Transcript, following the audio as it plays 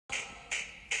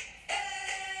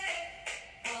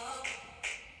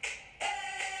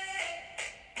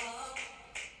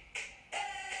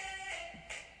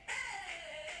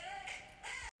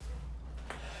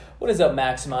What is up,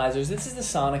 Maximizers? This is the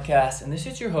Saunacast, and this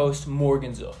is your host,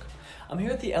 Morgan Zook. I'm here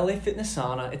at the LA Fitness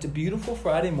Sauna. It's a beautiful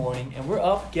Friday morning, and we're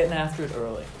up getting after it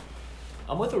early.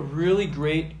 I'm with a really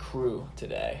great crew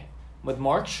today. I'm with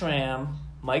Mark Schramm,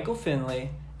 Michael Finley,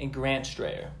 and Grant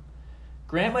Strayer.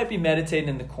 Grant might be meditating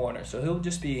in the corner, so he'll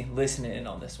just be listening in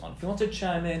on this one. If he wants to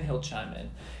chime in, he'll chime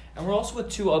in. And we're also with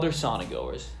two other sauna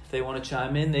goers. If they want to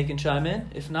chime in, they can chime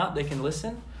in. If not, they can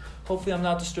listen. Hopefully I'm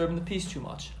not disturbing the peace too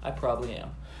much. I probably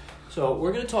am. So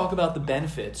we're going to talk about the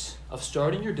benefits of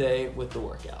starting your day with the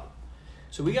workout.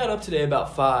 So we got up today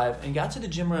about 5 and got to the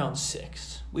gym around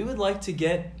 6. We would like to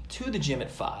get to the gym at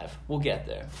 5. We'll get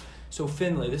there. So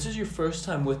Finley, this is your first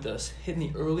time with us hitting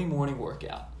the early morning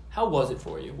workout. How was it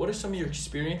for you? What are some of your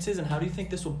experiences, and how do you think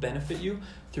this will benefit you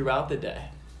throughout the day?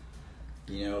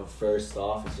 First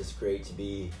off, it's just great to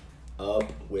be up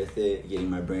with it, getting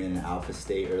my brain in an alpha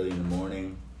state early in the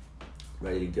morning,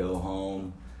 ready to go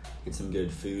home, get some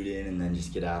good food in, and then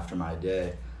just get after my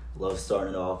day. Love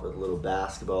starting it off with a little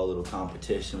basketball, a little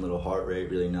competition, a little heart rate,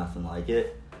 really nothing like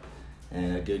it.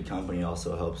 And a good company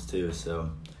also helps too. So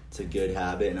it's a good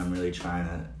habit, and I'm really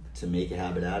trying to make a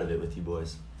habit out of it with you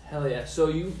boys. Hell yeah. So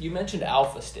you mentioned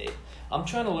alpha state. I'm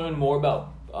trying to learn more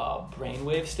about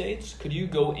brainwave states. Could you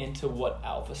go into what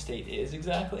alpha state is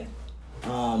exactly?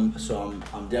 So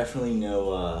I'm definitely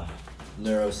no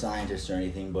neuroscientist or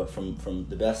anything, but from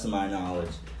the best of my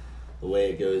knowledge, the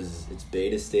way it goes, it's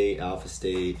beta state, alpha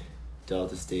state,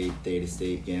 delta state, theta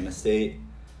state, gamma state.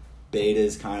 Beta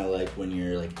is kind of like when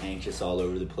you're like anxious all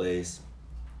over the place,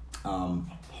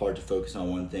 hard to focus on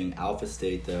one thing. Alpha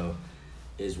state though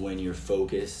is when you're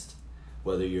focused,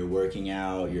 whether you're working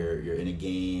out, you're in a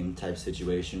game type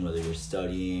situation, whether you're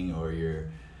studying or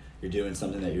you're doing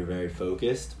something that you're very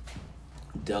focused.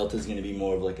 Delta is going to be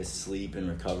more of like a sleep and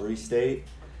recovery state.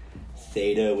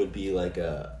 Theta would be like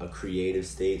a creative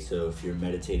state. So if you're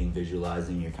meditating,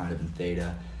 visualizing, you're kind of in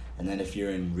theta. And then if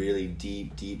you're in really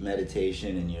deep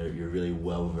meditation and you're really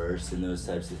well versed in those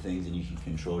types of things and you can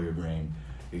control your brain,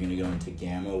 you're going to go into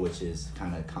gamma, which is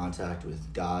kind of contact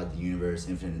with God, the universe,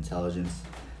 infinite intelligence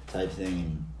type thing.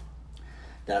 And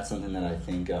that's something that I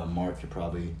think Mark could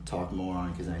probably talk more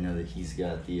on, because I know that he's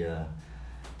got the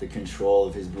control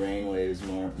of his brain waves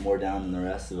more down than the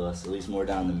rest of us, at least more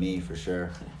down than me for sure.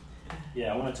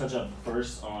 Yeah, I want to touch up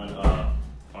first on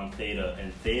theta,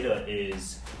 and theta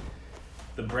is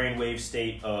the brainwave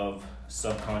state of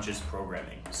subconscious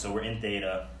programming. So we're in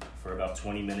theta for about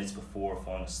 20 minutes before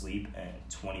falling asleep and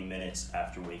 20 minutes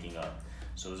after waking up.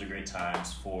 So those are great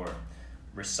times for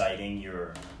reciting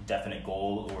your definite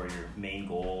goal or your main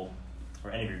goal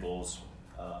or any of your goals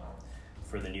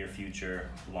for the near future,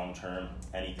 long term,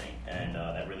 anything. And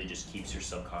that really just keeps your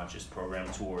subconscious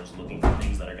programmed towards looking for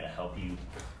things that are going to help you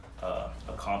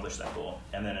accomplish that goal.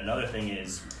 And then another thing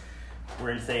is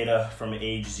we're in theta from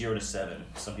age 0 to 7.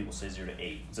 Some people say 0 to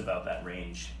 8. It's about that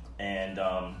range. And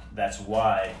that's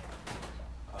why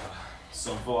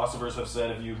some philosophers have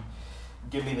said, if you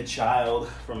give me the child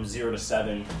from 0 to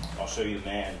 7, I'll show you the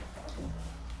man.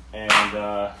 And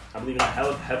I believe in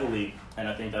that heavily, and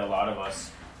I think that a lot of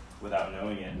us, without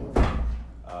knowing it,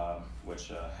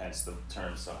 which hence the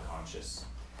term subconscious,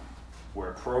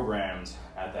 we're programmed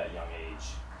at that young age.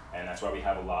 And that's why we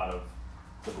have a lot of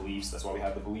the beliefs, that's why we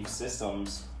have the belief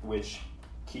systems, which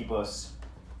keep us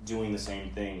doing the same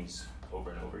things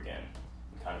over and over again,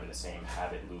 kind of in the same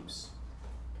habit loops.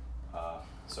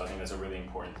 So I think that's a really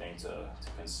important thing to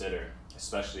consider,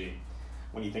 especially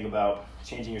when you think about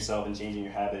changing yourself and changing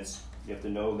your habits. You have to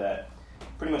know that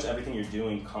pretty much everything you're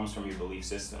doing comes from your belief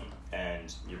system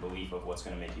and your belief of what's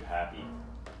going to make you happy.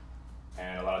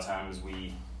 And a lot of times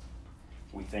we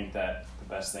think that the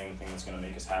best thing, the thing that's going to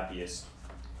make us happiest,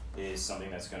 is something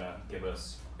that's going to give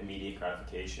us immediate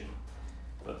gratification.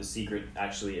 But the secret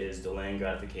actually is delaying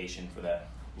gratification for that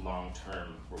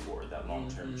long-term reward, that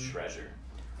long-term treasure,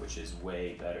 which is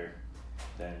way better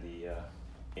than the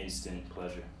instant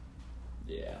pleasure.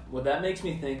 Yeah. What that makes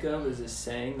me think of is this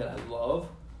saying that I love.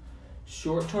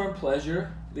 Short-term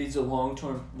pleasure leads to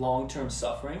long-term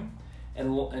suffering,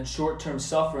 and short-term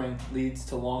suffering leads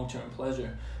to long-term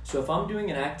pleasure. So if I'm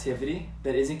doing an activity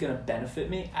that isn't going to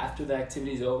benefit me after the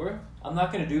activity is over, I'm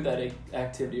not going to do that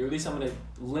activity, or at least I'm going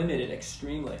to limit it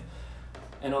extremely.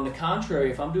 And on the contrary,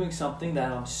 if I'm doing something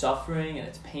that I'm suffering and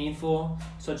it's painful,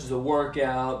 such as a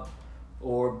workout,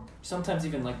 or sometimes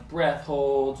even like breath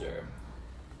holds, or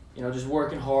just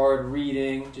working hard,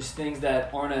 reading, just things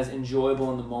that aren't as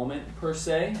enjoyable in the moment per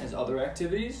se as other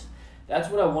activities, that's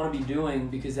what I want to be doing,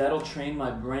 because that'll train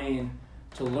my brain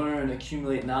to learn,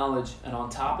 accumulate knowledge, and on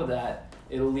top of that,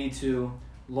 it'll lead to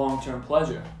long-term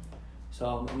pleasure.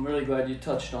 So I'm really glad you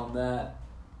touched on that.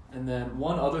 And then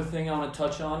one other thing I want to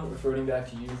touch on, referring back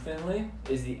to you, Finley,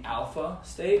 is the alpha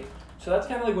state. So that's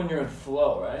kind of like when you're in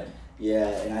flow, right? Yeah,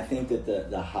 and I think that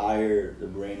the higher the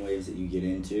brain waves that you get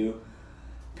into,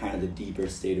 kind of the deeper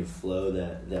state of flow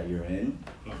that you're in,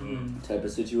 type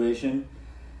of situation.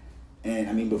 And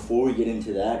I mean, before we get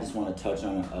into that, I just want to touch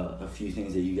on a few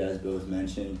things that you guys both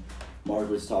mentioned. Mark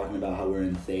was talking about how we're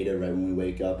in theta right when we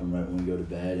wake up and right when we go to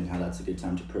bed, and how that's a good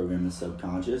time to program the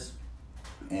subconscious.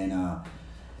 And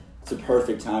it's a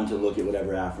perfect time to look at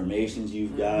whatever affirmations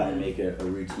you've got and make a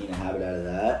routine, a habit out of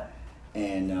that.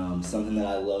 And something that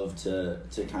I love to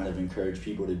kind of encourage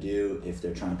people to do if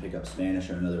they're trying to pick up Spanish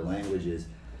or another language is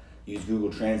use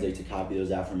Google Translate to copy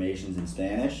those affirmations in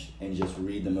Spanish and just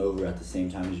read them over at the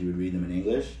same time as you would read them in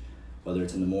English, whether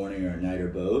it's in the morning or at night or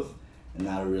both. And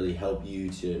that'll really help you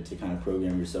to kind of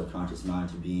program your subconscious mind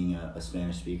to being a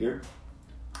Spanish speaker.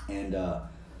 And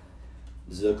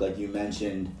Zook, like you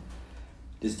mentioned,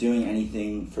 just doing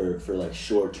anything for like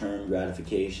short-term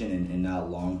gratification and not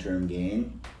long-term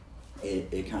gain.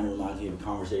 It kind of reminds me of a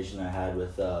conversation I had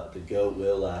with the GOAT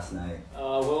Will last night.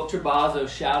 Will Trabazo,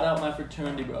 shout out my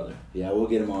fraternity brother. Yeah, we'll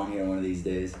get him on here one of these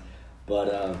days.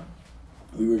 But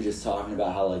we were just talking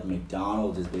about how like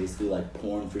McDonald's is basically like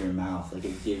porn for your mouth. Like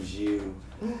it gives you,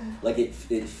 like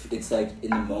it's like in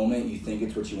the moment you think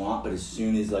it's what you want, but as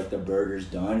soon as like the burger's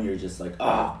done, you're just like,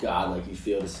 oh God, like you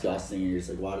feel disgusting, and you're just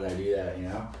like, why did I do that? You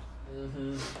know?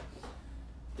 Mm-hmm.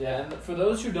 Yeah, and for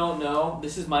those who don't know,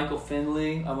 this is Michael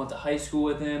Finley. I went to high school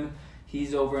with him.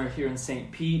 He's over here in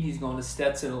St. Pete. He's going to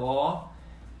Stetson Law,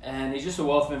 and he's just a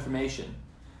wealth of information.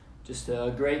 Just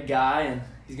a great guy, and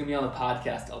he's going to be on the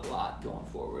podcast a lot going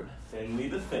forward. Finley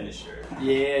the Finisher.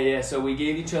 Yeah. So we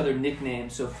gave each other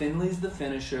nicknames. So Finley's the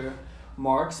Finisher,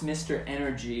 Mark's Mr.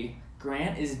 Energy,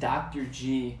 Grant is Dr.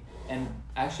 G, and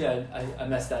actually I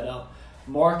messed that up.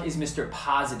 Mark is Mr.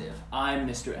 Positive. I'm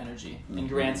Mr. Energy, and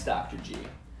Grant's Dr. G.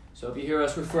 So if you hear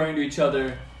us referring to each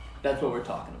other, that's what we're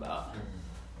talking about.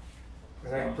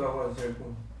 Can I talk 1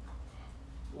 second?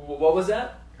 What was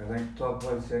that? Can I talk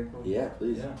 1 second? Yeah,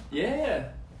 please. Yeah.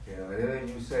 Yeah, whatever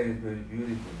you say is very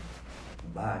beautiful,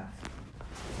 but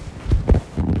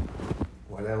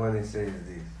what I want to say is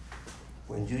this.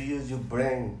 When you use your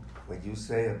brain, what you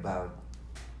say about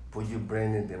put your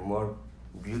brain in the more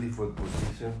beautiful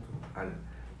position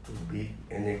to be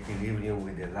in equilibrium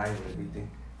with the light and everything,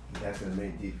 that's a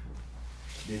main difference.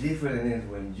 The difference is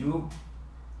when you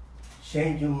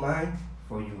change your mind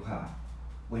for your heart.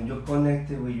 When you're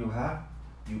connected with your heart,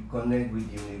 you connect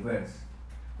with the universe.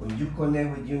 When you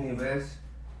connect with the universe,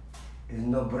 there's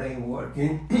no brain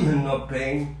working, no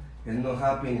pain, there's no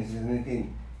happiness, there's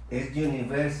anything. It's the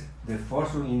universe, the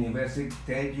force of the universe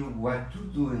tell you what to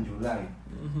do in your life.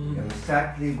 Mm-hmm. And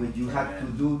exactly what you have to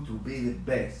do to be the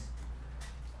best.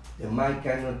 The mind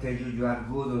cannot tell you are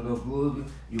good or not good,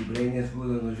 your brain is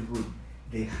good or not good.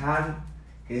 The heart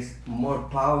is more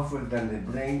powerful than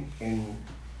the brain and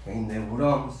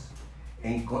neurons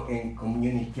in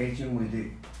communication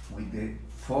with the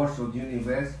force of the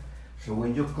universe. So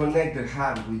when you connect the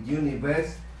heart with the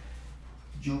universe,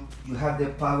 you have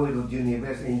the power of the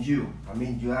universe in you. I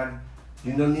mean,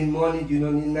 you don't need money, you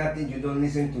don't need nothing, you don't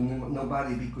listen to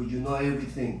nobody because you know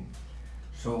everything.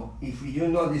 So if you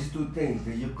know these two things,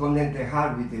 that you connect the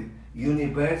heart with the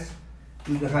universe,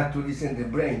 you don't have to listen to the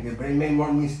brain. The brain make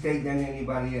more mistakes than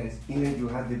anybody else, even you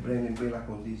have the brain in better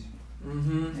condition.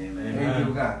 Mm-hmm. Amen. Thank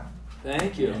you, God.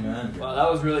 Thank you. Amen. Wow,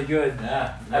 that was really good.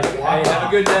 Yeah. Have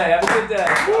a good day. Have a good day.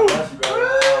 God bless you,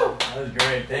 brother. That was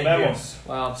great. Thank you.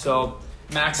 Wow, so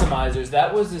maximizers.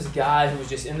 That was this guy who was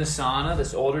just in the sauna,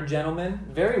 this older gentleman,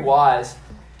 very wise.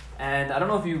 And I don't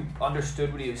know if you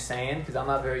understood what he was saying, because I'm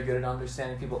not very good at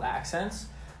understanding people's accents.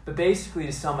 But basically,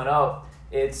 to sum it up,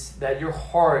 it's that your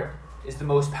heart is the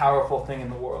most powerful thing in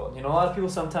the world. You know, a lot of people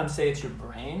sometimes say it's your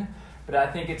brain, but I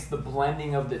think it's the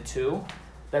blending of the two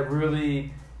that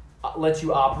really lets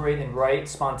you operate in right,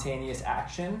 spontaneous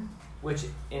action, which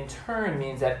in turn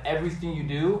means that everything you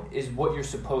do is what you're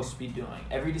supposed to be doing.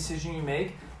 Every decision you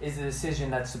make is a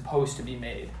decision that's supposed to be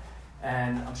made.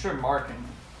 And I'm sure Mark can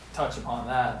touch upon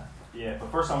that. Yeah,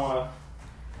 but first I want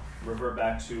to revert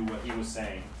back to what he was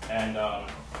saying. And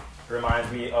it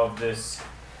reminds me of his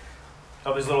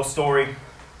little story.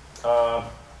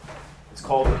 It's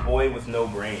called The Boy with No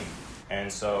Brain.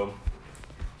 And so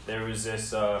there was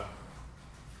this, I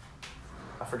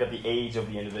forget the age of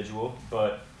the individual,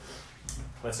 but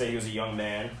let's say he was a young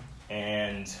man,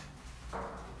 and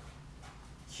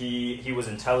he was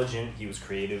intelligent, he was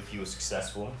creative, he was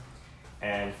successful,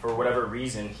 and for whatever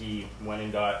reason, he went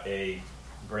and got a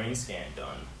brain scan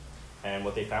done. And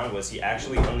what they found was he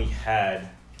actually only had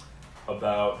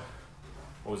about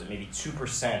what was it, maybe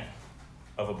 2%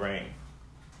 of a brain.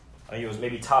 I think it was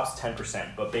maybe tops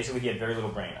 10%, but basically he had very little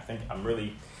brain. I'm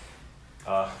really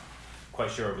quite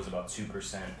sure it was about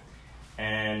 2%.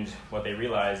 And what they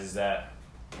realized is that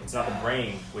it's not the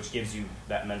brain which gives you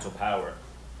that mental power,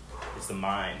 it's the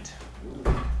mind.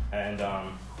 And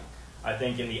I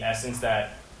think in the essence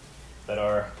that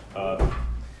our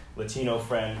Latino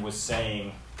friend was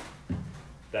saying,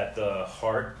 that the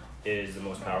heart is the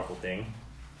most powerful thing.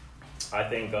 I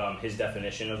think his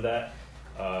definition of that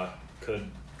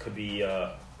could be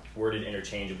worded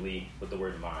interchangeably with the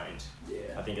word mind. Yeah.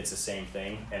 I think it's the same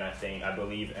thing, and I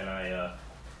believe, and I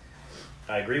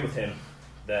agree with him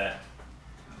that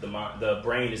the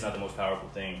brain is not the most powerful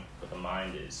thing, but the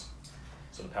mind is.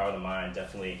 So the power of the mind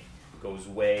definitely goes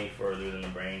way further than the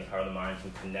brain. The power of the mind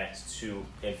can connect to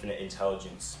infinite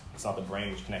intelligence. It's not the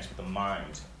brain which connects with the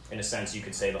mind. In a sense, you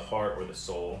could say the heart or the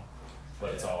soul,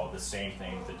 but it's all the same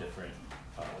thing with a different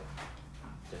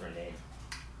name.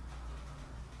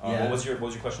 Yeah. What was your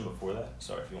question before that?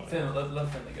 Sorry if you want to. Finn, let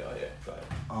Finley go. Yeah, go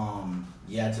ahead.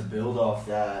 Yeah, to build off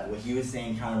that, what he was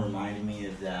saying kind of reminded me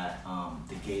of that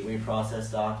the gateway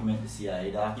process document, the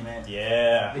CIA document.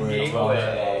 Yeah. The Where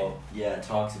gateway. it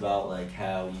talks about like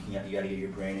how you got to get your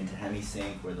brain into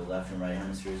hemisync, where the left and right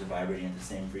hemispheres are vibrating at the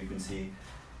same frequency,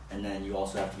 and then you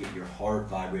also have to get your heart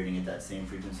vibrating at that same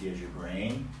frequency as your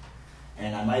brain.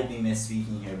 And I might be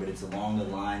misspeaking here, but it's along the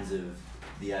lines of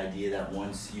the idea that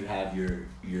once you have your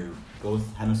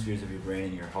both hemispheres of your brain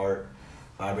and your heart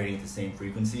vibrating at the same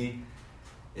frequency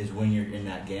is when you're in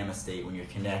that gamma state, when you're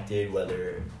connected,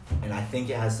 and I think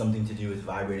it has something to do with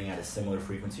vibrating at a similar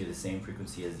frequency or the same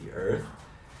frequency as the earth.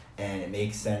 And it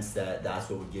makes sense that that's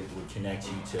what would connect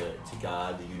you to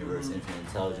God, the universe, infinite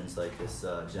intelligence, like this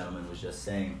gentleman was just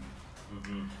saying.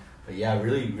 Mm-hmm. But yeah,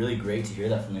 really, really great to hear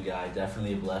that from the guy.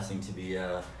 Definitely a blessing to be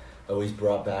always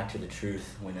brought back to the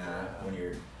truth when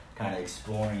you're kind of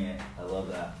exploring it. I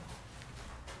love that.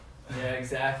 Yeah,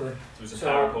 exactly. There's some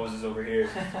power poses over here.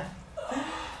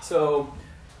 So,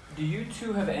 do you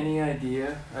two have any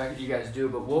idea, you guys do,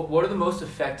 but what are the most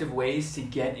effective ways to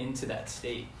get into that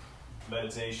state?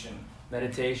 Meditation.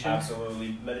 Meditation?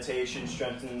 Absolutely. Meditation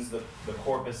strengthens the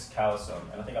corpus callosum.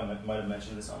 And I think I might have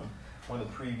mentioned this on one of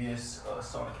the previous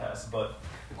Sonocasts, but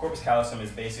the corpus callosum is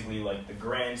basically like the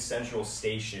grand central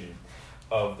station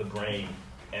of the brain,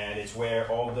 and it's where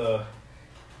all the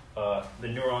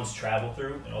neurons travel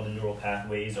through, and all the neural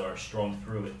pathways are strung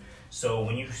through it. So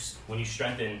when you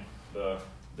strengthen the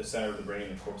center of the brain,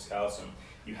 the corpus callosum,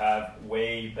 you have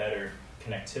way better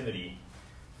connectivity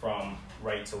from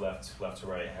right to left, left to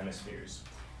right hemispheres,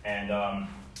 and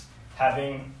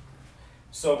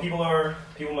so people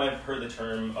might have heard the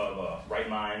term of a right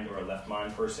mind or a left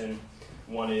mind person.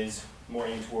 One is more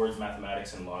aimed towards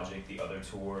mathematics and logic, the other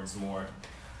towards more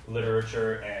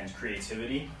literature and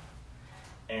creativity.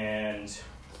 And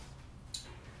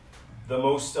the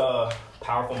most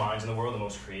powerful minds in the world, the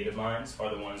most creative minds,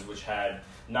 are the ones which had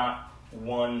not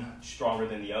one stronger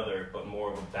than the other, but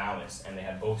more of a balance, and they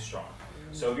had both strong.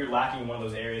 So if you're lacking in one of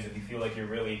those areas, if you feel like you're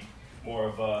really more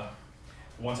of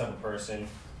one type of person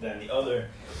than the other,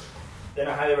 then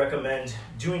I highly recommend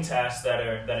doing tasks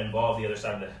that involve the other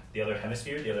side of the other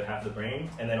hemisphere, the other half of the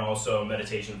brain, and then also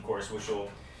meditation, of course, which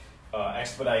will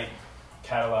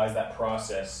catalyze that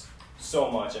process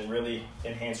so much and really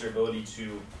enhance your ability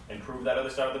to improve that other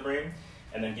side of the brain,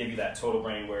 and then give you that total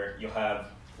brain where you'll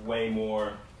have way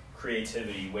more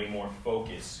creativity, way more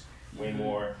focus, way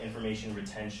more information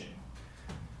retention.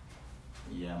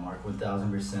 Yeah, Mark,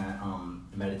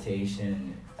 1000%.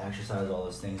 Meditation, exercise, all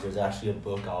those things. There's actually a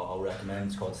book I'll recommend.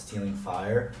 It's called Stealing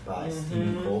Fire by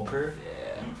Stephen Kolker.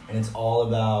 Yeah. And it's all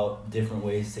about different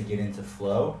ways to get into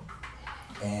flow.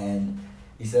 And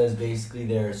he says basically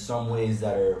there are some ways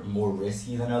that are more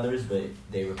risky than others, but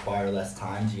they require less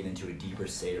time to get into a deeper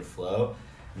state of flow.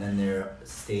 And then there are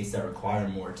states that require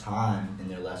more time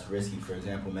and they're less risky. For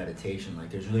example, meditation. Like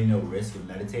there's really no risk of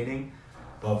meditating.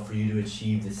 But for you to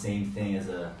achieve the same thing as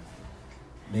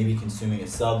maybe consuming a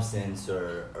substance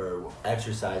or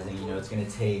exercising, it's going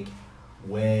to take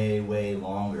way, way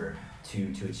longer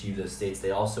to achieve those states. They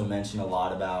also mention a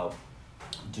lot about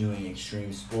doing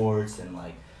extreme sports and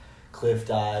like cliff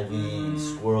diving,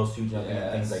 squirrel suit jumping,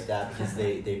 and things like that, because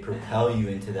they propel you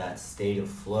into that state of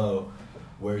flow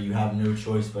where you have no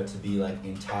choice but to be like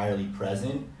entirely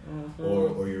present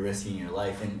or you're risking your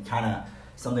life. And kind of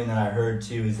something that I heard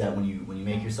too is that when you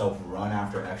make yourself run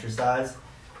after exercise,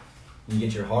 you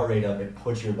get your heart rate up, it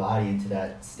puts your body into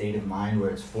that state of mind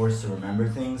where it's forced to remember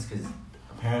things, because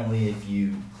apparently if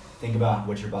you think about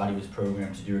what your body was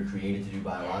programmed to do or created to do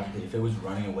biologically, if it was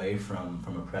running away from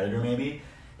a predator maybe,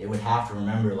 it would have to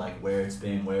remember like where it's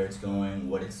been, where it's going,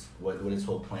 what its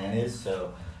whole plan is.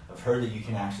 So I've heard that you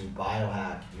can actually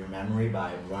biohack your memory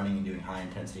by running and doing high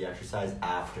intensity exercise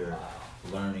after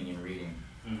learning and reading.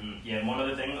 Mm-hmm. Yeah, and one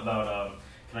other thing about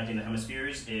connecting the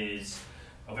hemispheres is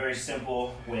a very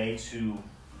simple way to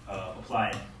apply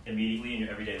it immediately in your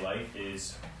everyday life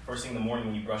is first thing in the morning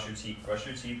when you brush your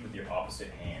teeth with your opposite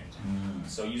hand.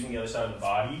 So using the other side of the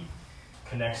body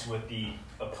connects with the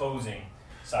opposing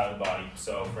side of the body.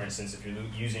 So for instance, if you're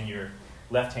using your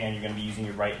left hand, you're going to be using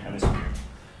your right hemisphere.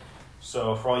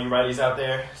 So for all you righties out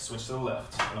there, switch to the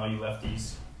left. And all you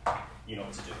lefties, you know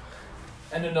what to do.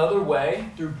 And another way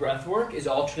through breath work is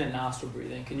alternate nostril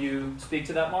breathing. Can you speak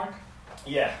to that, Mark?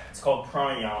 Yeah, it's called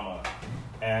pranayama.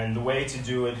 And the way to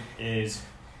do it is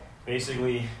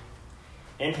basically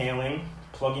inhaling,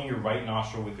 plugging your right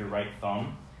nostril with your right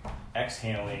thumb,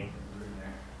 exhaling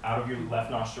out of your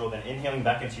left nostril, then inhaling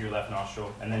back into your left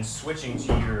nostril, and then switching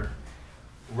to your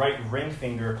right ring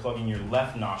finger, plugging your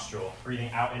left nostril, breathing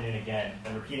out and in again,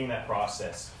 and repeating that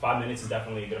process. 5 minutes is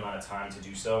definitely a good amount of time to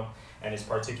do so, and is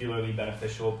particularly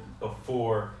beneficial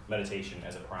before meditation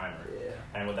as a primer. Yeah.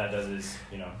 And what that does is,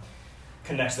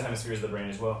 connects the hemispheres of the brain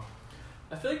as well.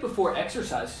 I feel like before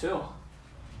exercise too.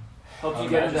 Helps I you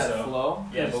would get into imagine that so. flow.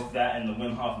 Yeah, both that and the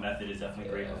Wim Hof method is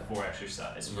definitely great Yeah. before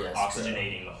exercise for Yes,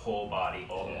 oxygenating the whole body,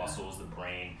 all the Yeah. muscles, the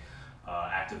brain,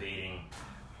 activating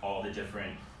all the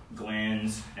different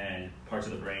glands and parts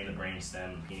of the brain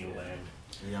stem, pineal gland.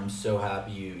 Yeah, I'm so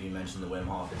happy you mentioned the Wim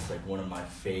Hof. It's like one of my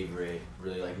favorite,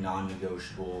 really like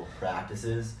non-negotiable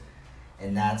practices,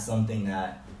 and that's something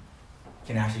that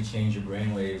can actually change your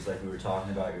brain waves, like we were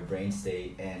talking about, your brain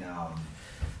state, and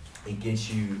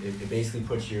it basically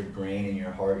puts your brain and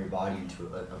your heart, your body into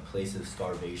a place of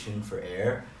starvation for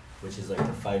air, which is like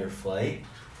the fight or flight.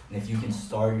 And if you can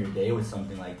start your day with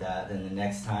something like that, then the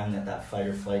next time that fight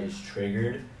or flight is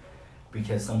triggered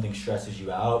because something stresses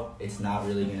you out, it's not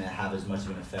really going to have as much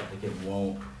of an effect. Like it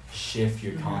won't shift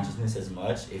your consciousness as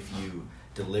much if you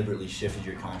deliberately shifted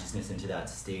your consciousness into that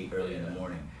state early in the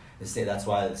morning. That's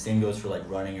why the same goes for like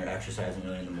running or exercising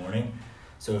early in the morning.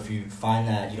 So if you find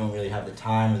that you don't really have the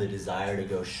time or the desire to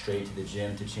go straight to the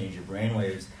gym to change your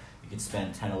brainwaves, you could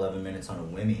spend 10, 11 minutes on a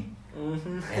Wimmy,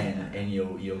 and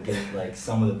you'll get like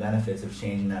some of the benefits of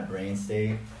changing that brain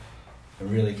state and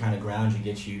really kind of ground you,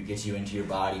 get you into your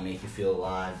body, make you feel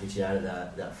alive, get you out of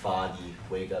that foggy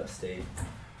wake up state.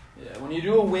 Yeah, when you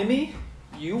do a Wimmy,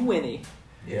 you winnie.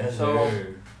 Yeah. So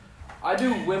I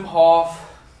do Wim Hof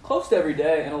close to every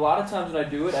day, and a lot of times when I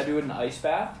do it in an ice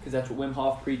bath because that's what Wim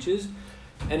Hof preaches,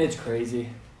 and it's crazy.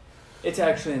 It's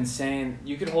actually insane.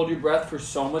 You can hold your breath for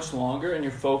so much longer, and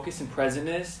your focus and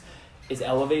presentness is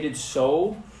elevated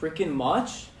so freaking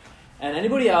much. And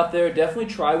anybody out there, definitely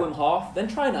try Wim Hof, then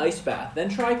try an ice bath, then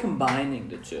try combining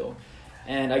the two.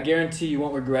 And I guarantee you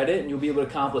won't regret it, and you'll be able to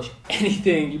accomplish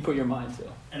anything you put your mind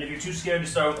to. And if you're too scared to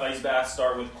start with ice baths,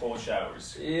 start with cold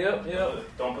showers. Yep.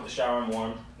 Don't put the shower in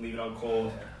warm, leave it on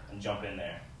cold, and jump in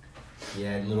there.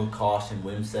 Yeah, little caution.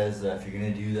 Wim says that if you're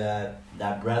gonna do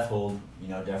that breath hold,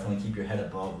 definitely keep your head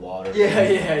above water.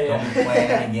 Yeah. Don't be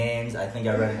playing any games. I think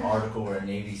I read an article where a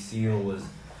Navy SEAL was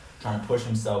trying to push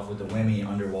himself with the Wimmy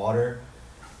underwater,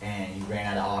 and he ran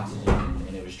out of oxygen,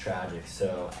 and it was tragic.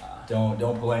 So don't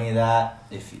pull any of that.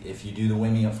 If you do the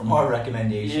Wimmy from our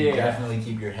recommendation, definitely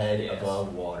keep your head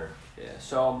above water. Yeah.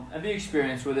 So have you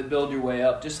experienced with it? Build your way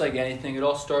up, just like anything. It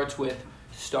all starts with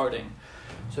starting.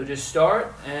 So just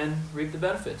start and reap the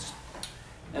benefits.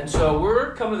 And so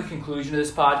we're coming to the conclusion of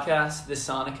this podcast, this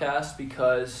Sonicast,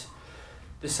 because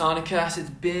the Sonicast, it's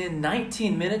been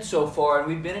 19 minutes so far, and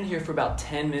we've been in here for about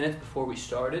 10 minutes before we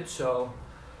started, so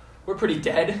we're pretty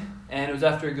dead. And it was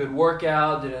after a good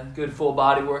workout, did a good full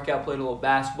body workout, played a little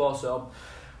basketball, so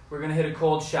we're going to hit a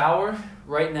cold shower.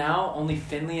 Right now, only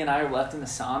Finley and I are left in the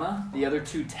sauna. The other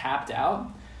two tapped out.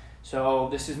 So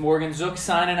this is Morgan Zook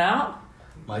signing out.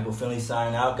 Michael Finley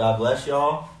signing out. God bless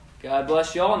y'all. God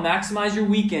bless y'all, and maximize your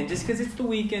weekend. Just because it's the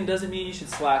weekend doesn't mean you should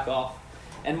slack off.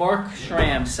 And Mark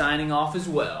Schramm signing off as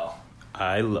well.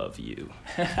 I love you.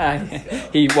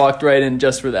 He walked right in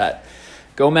just for that.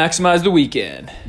 Go maximize the weekend.